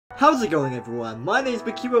How's it going, everyone? My name is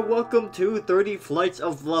McQ and welcome to 30 Flights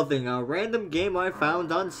of Loving, a random game I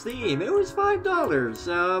found on Steam. It was $5,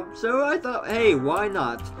 so I thought, hey, why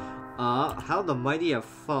not? How the Mighty Have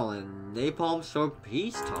Fallen. Napalm Soaked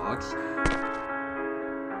Peace Talks.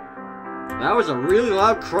 That was a really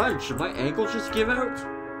loud crunch. Did my ankles just give out?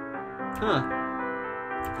 Huh.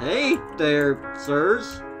 Hey there,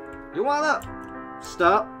 sirs. You wanna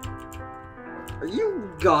stop? Are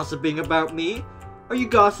you gossiping about me? Are you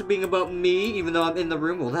gossiping about me even though I'm in the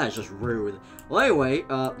room? Well, that's just rude. Well, anyway,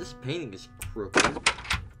 this painting is crooked.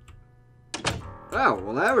 Oh,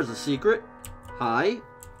 well, that was a secret. Hi.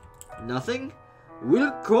 Nothing?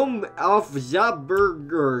 Willkommen auf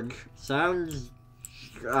Zabergerg. Sounds,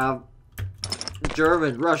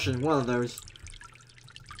 German, Russian, one of those.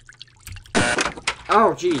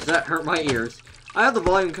 Oh, jeez, that hurt my ears. I have the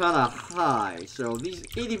volume kinda high, so these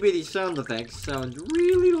itty bitty sound effects sound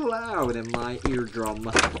really loud in my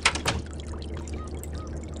eardrum.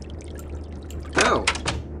 Oh.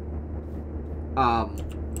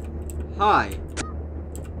 Hi.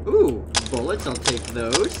 Ooh, bullets, I'll take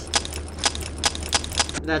those.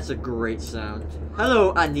 That's a great sound.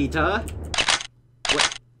 Hello, Anita.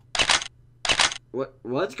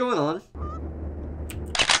 What's going on?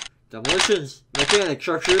 Demolitions, mechanic,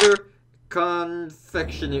 sharpshooter,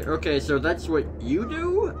 confectioner. Okay, so that's what you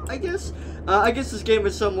do, I guess? I guess this game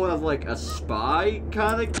is somewhat of like a spy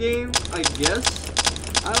kind of game, I guess?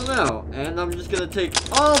 I don't know. And I'm just gonna take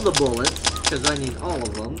all the bullets, because I need all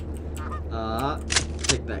of them.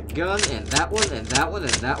 Take that gun, and that one, and that one,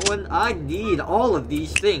 and that one. I need all of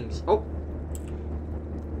these things. Oh.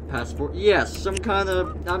 Passport. Yes, I'm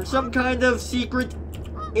some kind of secret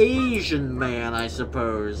Asian man, I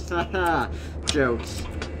suppose. Haha, jokes.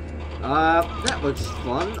 That looks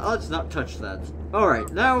fun. Let's not touch that.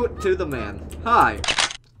 Alright, now to the man. Hi.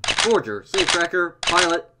 Forger, safe tracker,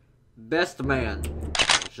 pilot, best man.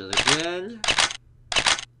 Touch it again.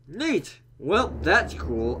 Neat. Well, that's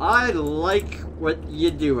cool. I like what you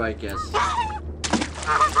do, I guess.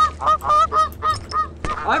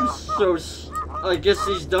 I'm so I guess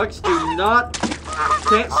these ducks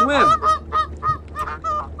can't swim.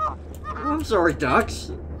 I'm sorry,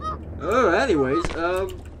 ducks. Oh, anyways,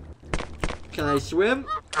 can I swim?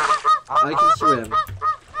 I can swim.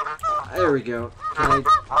 There we go. Can I...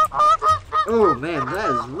 Oh, man, that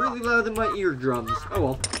is really loud in my eardrums. Oh,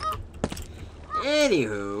 well.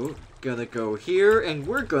 Anywho, gonna go here, and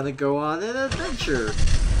we're gonna go on an adventure.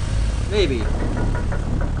 Maybe.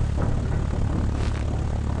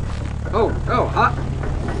 Oh,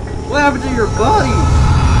 what happened to your body?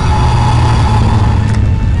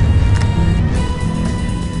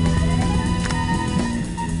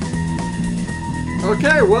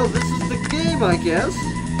 Okay, well, this is the game, I guess.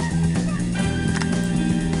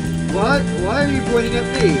 What? Why are you pointing at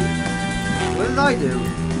me? What did I do?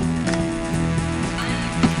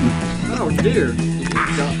 Oh, dear.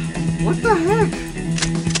 What the heck?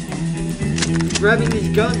 I'm grabbing these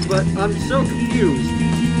guns, but I'm so confused.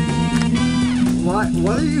 What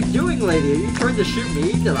are you doing, lady? Are you trying to shoot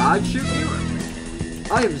me? Did I shoot you?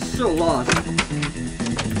 I am so lost.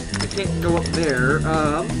 I can't go up there.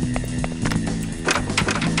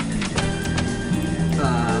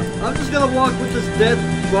 I'm just gonna walk with this dead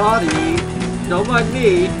body. Don't mind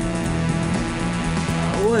me.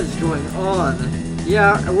 What is going on?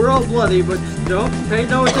 Yeah, we're all bloody, but just don't pay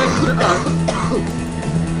no attention to us.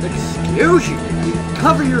 Excuse you. You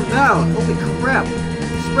cover your mouth. Holy crap.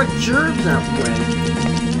 Spread germs that way.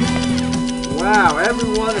 Wow,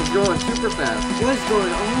 everyone is going super fast. What is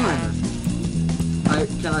going on?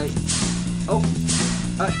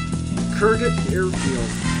 Kurgan Airfield.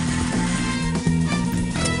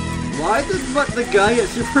 Why does the guy get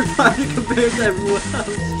super tiny compared to everyone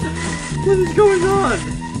else? What is going on?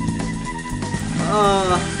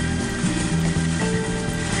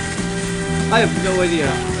 I have no idea.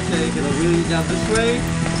 Okay, gonna wheel you down this way.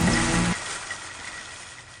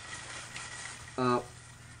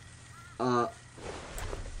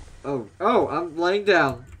 Oh, I'm laying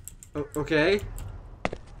down. Okay.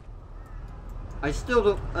 I still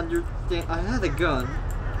don't understand. I had a gun.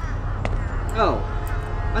 Oh.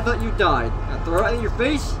 I thought you died. Now throw it in your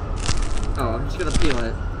face? Oh, I'm just gonna peel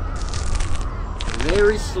it.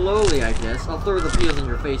 Very slowly, I guess. I'll throw the peels in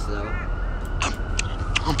your face, though.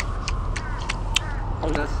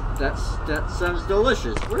 That sounds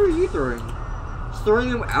delicious. Where are you throwing? Just throwing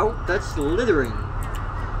them out? That's littering.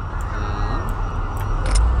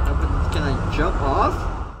 Can I jump off?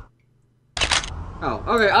 Oh,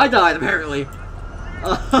 okay, I died, apparently.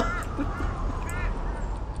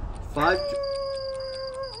 5...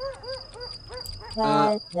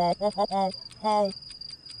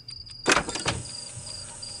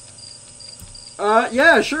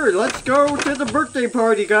 Yeah, sure. Let's go to the birthday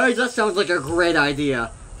party, guys. That sounds like a great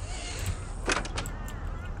idea.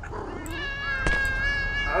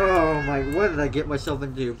 Oh my, what did I get myself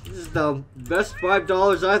into? This is the best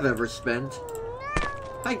 $5 I've ever spent.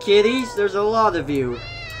 Hi, kitties. There's a lot of you.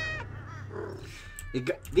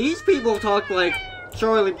 These people talk like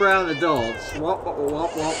Charlie Brown adults.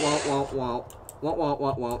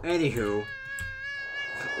 Anywho.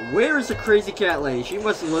 Where is the crazy cat lady? She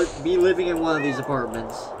must be living in one of these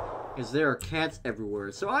apartments. Because there are cats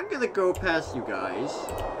everywhere. So I'm gonna go past you guys.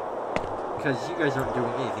 Because you guys aren't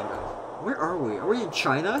doing anything. Where are we? Are we in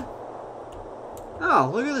China?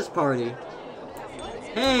 Oh, look at this party.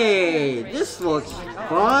 Hey, this looks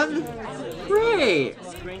fun. Great.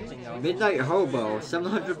 Midnight Hobo,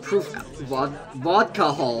 700 proof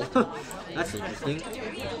vodka hull. That's interesting.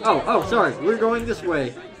 Oh, sorry. We're going this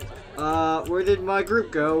way. Where did my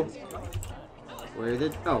group go?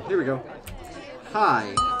 Oh, here we go.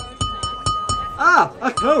 Hi. Ah,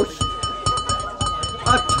 a toast.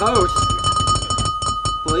 A toast.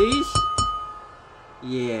 Please?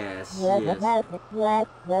 Yes.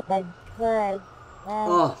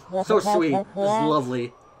 Oh, so sweet. This is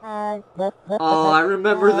lovely. Oh, I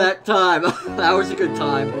remember that time. That was a good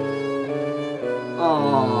time.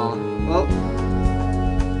 Oh,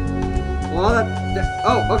 well,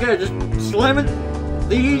 oh, okay, just slamming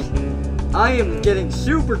these. I am getting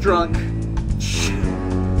super drunk.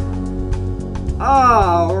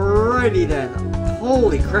 Alrighty then.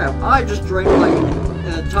 Holy crap, I just drank like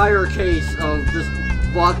an entire case of this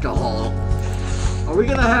vodka hull. Are we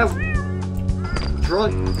gonna have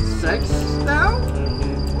drunk sex now?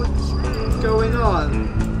 What's going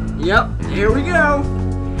on? Yep, here we go.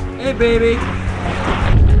 Hey, baby.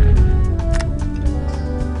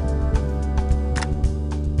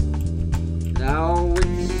 Now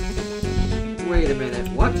wait a minute.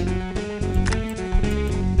 What?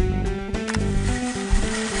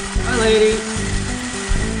 Hi, lady.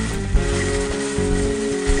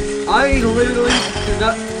 I literally do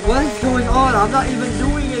not. What is going on? I'm not even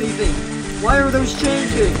doing anything. Why are those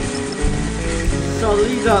changing?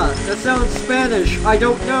 Salida. That sounds Spanish. I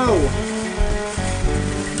don't know.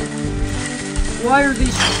 Why are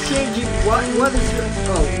these changing? What is your...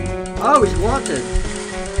 Oh, he's wanted.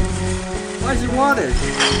 Why is he wanted?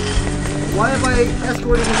 Why am I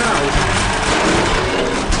escorting him out?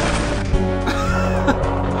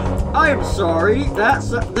 I am sorry. That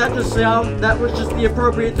was just the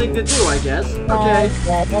appropriate thing to do, I guess. Okay.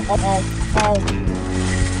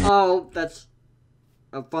 Oh, that's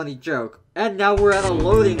a funny joke. And now we're at a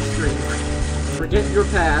loading screen. Forget your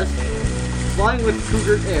past. Flying with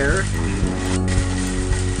Cougar Air.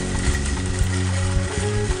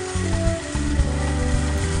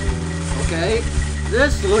 Okay.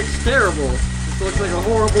 This looks terrible. This looks like a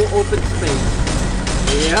horrible open space.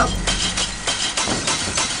 Yep.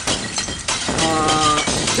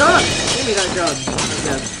 Gun! Give me that gun.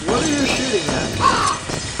 Okay. What are you shooting at?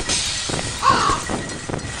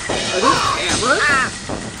 Are those cameras?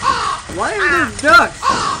 Why are there ducks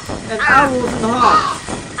and owls and hawks?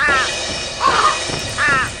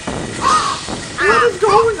 What is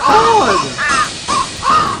going on?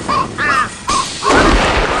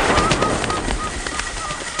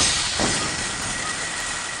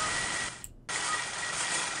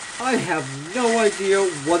 I have no idea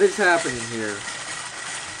what is happening here.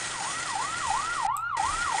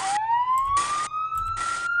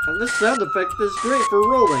 And this sound effect is great for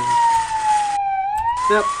rolling.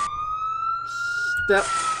 Step. Step.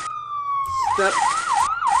 Step.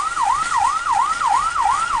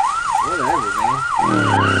 Whatever, man.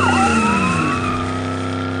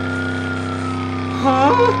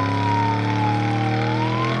 Huh?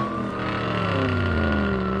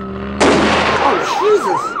 Oh,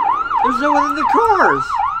 Jesus! There's no one in the cars!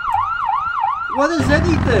 What is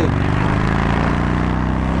anything?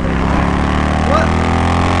 What?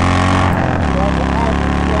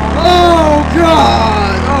 Oh,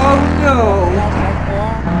 God! Oh, no!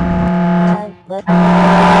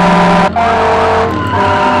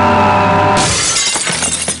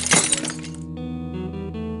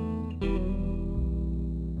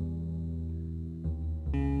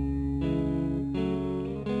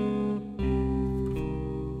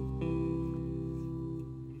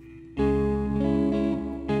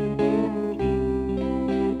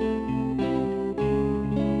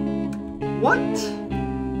 What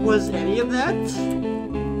was any of that?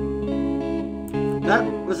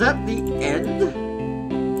 Was that the end?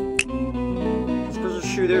 Special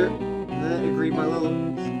shooter, then agree, my little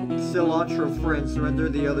cilantro friend, surrender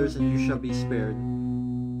the others and you shall be spared.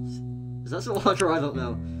 Is that cilantro? I don't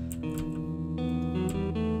know.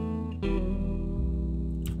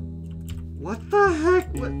 What the heck?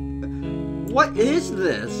 What is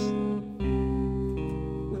this?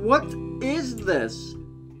 What is this?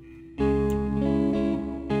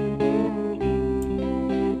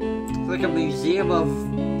 It's like a museum of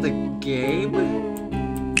the game?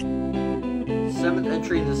 7th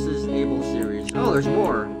entry in the Disable series. Oh, there's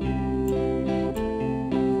more.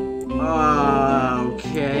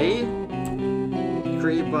 Okay.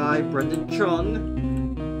 Created by Brendan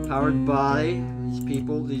Chung. Powered by these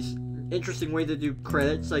people. These interesting way to do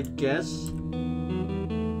credits, I guess.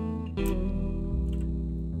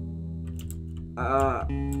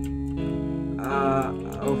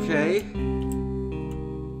 Okay.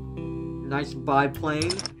 Nice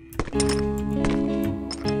biplane.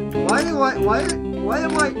 Why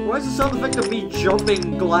is the sound effect of me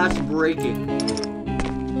jumping glass breaking?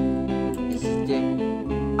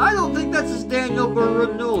 I don't think that's Daniel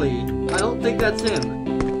Bernoulli. I don't think that's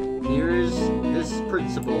him. Here's this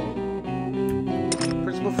principal.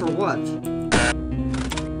 Principal for what?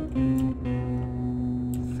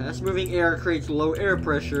 Fast-moving air creates low air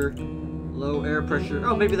pressure. Low air pressure.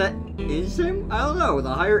 Oh, maybe that is him? I don't know.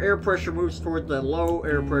 The higher air pressure moves toward the low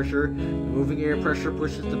air pressure. The moving air pressure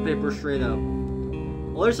pushes the paper straight up.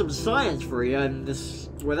 Well, there's some science for you in this,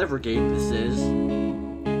 whatever game this is.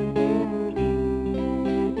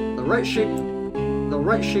 The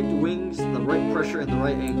right shaped wings, the right pressure, and the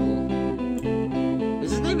right angle.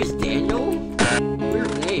 His name is Daniel?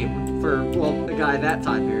 Weird name for, well, the guy that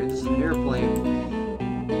time period. This is an airplane.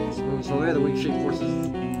 It's moving slowly, the wing shape forces.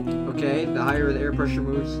 Okay, the higher the air pressure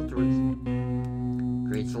moves towards.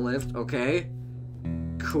 Creates a lift. Okay.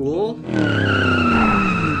 Cool.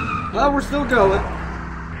 Well, we're still going.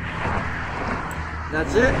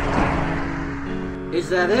 That's it? Is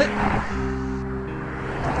that it?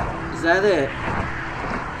 Is that it?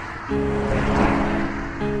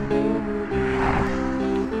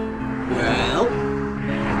 Well,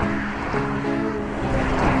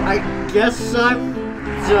 I guess I'm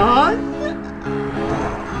done?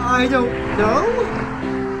 I don't know?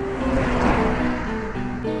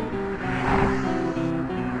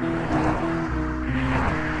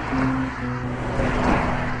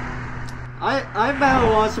 I'm at a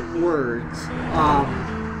loss of words.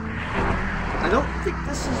 I don't think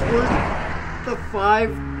this is worth the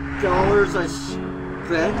 $5 I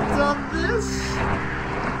spent on this.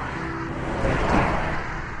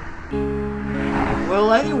 Well,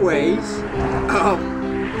 anyways,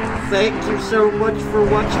 thank you so much for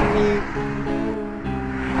watching me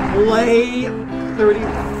play 30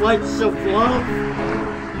 Flights of Love.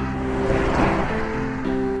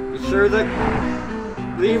 Be sure to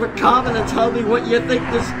leave a comment and tell me what you think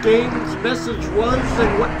this game's message was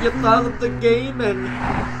and what you thought of the game, and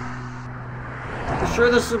be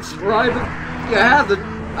sure to subscribe if you haven't.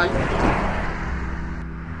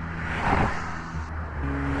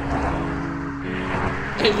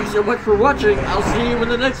 Thank you so much for watching. I'll see you in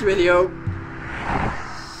the next video.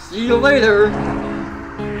 See you later.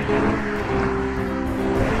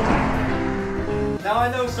 Now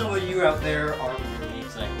I know some of you out there aren't really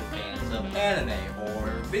exactly fans of anime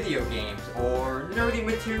or video games or nerdy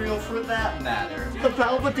material for that matter. The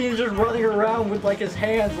Palpatine's just running around with like his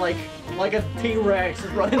hands like a T-Rex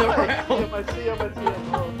is running around. I see him.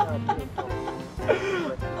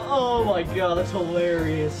 Oh my god, that's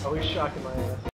hilarious. Oh, he's shocking my ass.